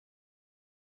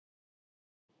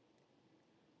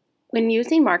When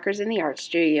using markers in the art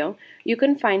studio, you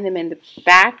can find them in the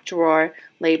back drawer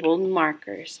labeled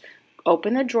markers.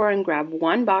 Open the drawer and grab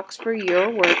one box for your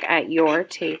work at your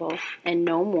table and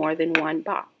no more than one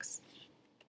box.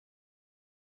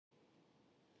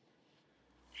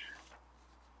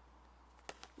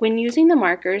 When using the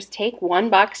markers, take one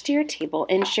box to your table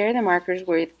and share the markers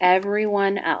with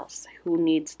everyone else who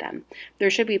needs them.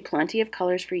 There should be plenty of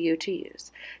colors for you to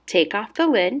use. Take off the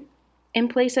lid and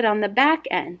place it on the back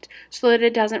end so that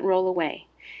it doesn't roll away.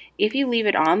 If you leave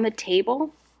it on the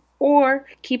table or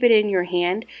keep it in your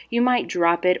hand, you might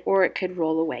drop it or it could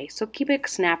roll away. So keep it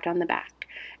snapped on the back.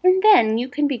 And then you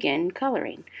can begin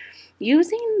coloring.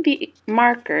 Using the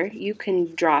marker, you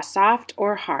can draw soft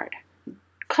or hard.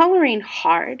 Coloring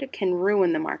hard can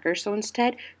ruin the marker, so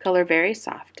instead color very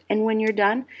soft. And when you're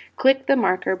done, click the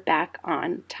marker back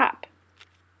on top.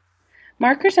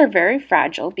 Markers are very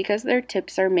fragile because their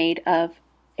tips are made of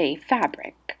a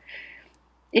fabric.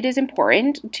 It is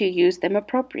important to use them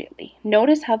appropriately.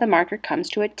 Notice how the marker comes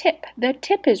to a tip. The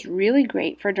tip is really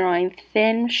great for drawing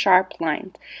thin, sharp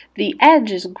lines. The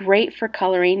edge is great for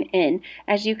coloring in,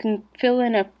 as you can fill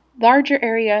in a larger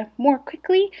area more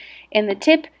quickly, and the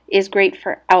tip is great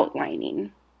for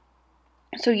outlining.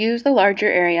 So use the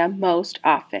larger area most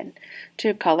often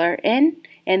to color in,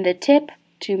 and the tip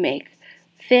to make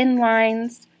thin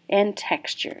lines and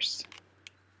textures.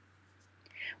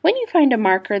 When you find a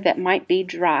marker that might be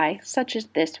dry, such as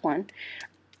this one,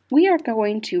 we are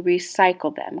going to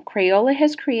recycle them. Crayola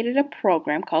has created a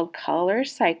program called Color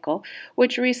Cycle,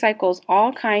 which recycles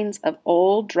all kinds of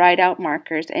old, dried out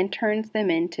markers and turns them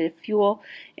into fuel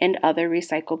and other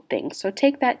recycled things. So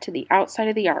take that to the outside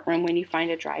of the art room when you find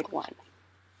a dried one.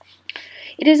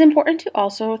 It is important to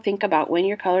also think about when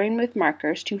you're coloring with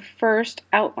markers to first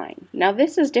outline. Now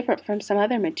this is different from some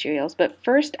other materials, but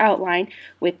first outline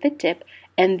with the tip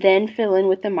and then fill in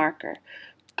with the marker.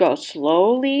 Go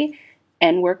slowly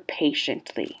and work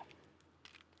patiently.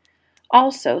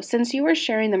 Also, since you are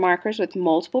sharing the markers with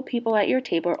multiple people at your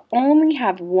table, only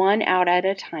have one out at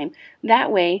a time.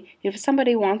 That way, if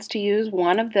somebody wants to use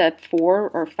one of the 4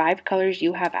 or 5 colors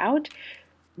you have out,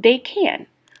 they can.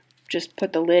 Just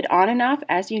put the lid on and off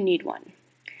as you need one.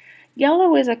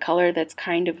 Yellow is a color that's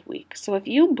kind of weak, so if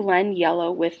you blend yellow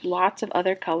with lots of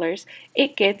other colors,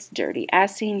 it gets dirty,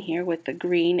 as seen here with the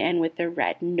green and with the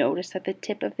red. Notice that the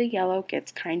tip of the yellow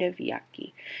gets kind of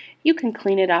yucky. You can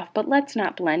clean it off, but let's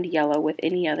not blend yellow with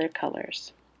any other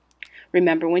colors.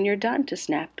 Remember when you're done to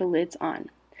snap the lids on.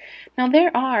 Now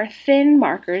there are thin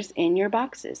markers in your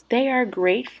boxes. They are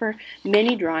great for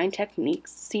many drawing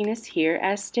techniques, seen as here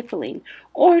as stippling,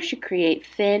 or to create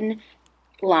thin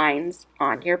lines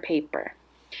on your paper.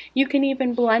 You can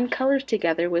even blend colors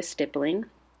together with stippling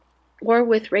or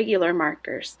with regular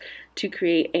markers to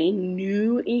create a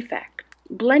new effect.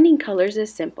 Blending colors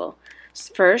is simple.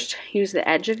 First, use the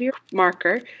edge of your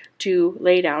marker to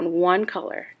lay down one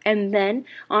color, and then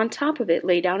on top of it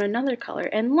lay down another color.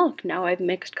 And look, now I've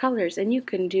mixed colors, and you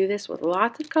can do this with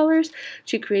lots of colors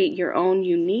to create your own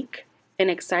unique and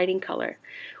exciting color.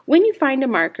 When you find a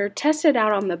marker, test it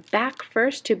out on the back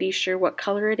first to be sure what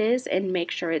color it is and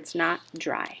make sure it's not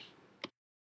dry.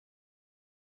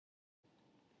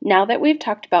 Now that we've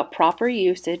talked about proper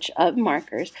usage of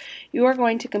markers, you are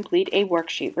going to complete a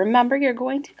worksheet. Remember, you're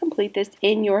going to complete this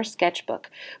in your sketchbook.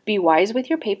 Be wise with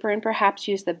your paper and perhaps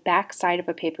use the back side of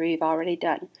a paper you've already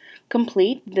done.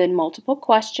 Complete the multiple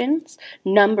questions,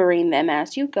 numbering them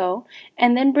as you go,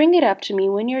 and then bring it up to me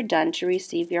when you're done to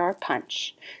receive your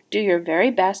punch. Do your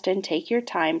very best and take your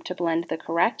time to blend the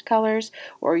correct colors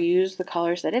or use the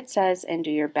colors that it says and do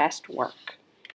your best work.